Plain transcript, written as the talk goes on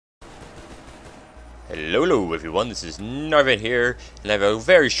Hello everyone, this is Narvin here, and I have a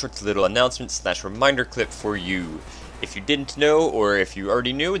very short little announcement slash reminder clip for you. If you didn't know, or if you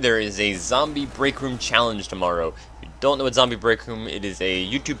already knew, there is a Zombie Break Room challenge tomorrow. If you don't know what Zombie Break Room, it is a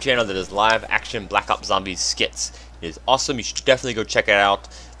YouTube channel that does live action Black Ops Zombies skits. It is awesome, you should definitely go check it out.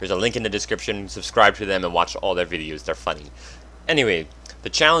 There's a link in the description, subscribe to them and watch all their videos, they're funny. Anyway, the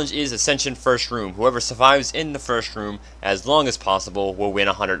challenge is Ascension first room. Whoever survives in the first room as long as possible will win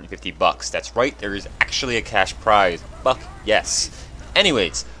 150 bucks. That's right, there is actually a cash prize. Buck, yes.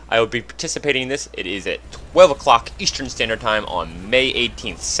 Anyways, I will be participating in this. It is at 12 o'clock Eastern Standard Time on May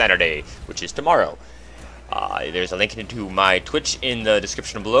 18th, Saturday, which is tomorrow. There's a link to my Twitch in the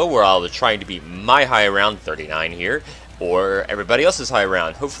description below where I'll be trying to beat my high round, 39 here, or everybody else's high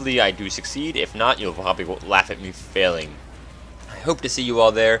round. Hopefully I do succeed. If not, you'll probably laugh at me failing. I hope to see you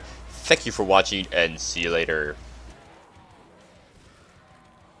all there. Thank you for watching, and see you later.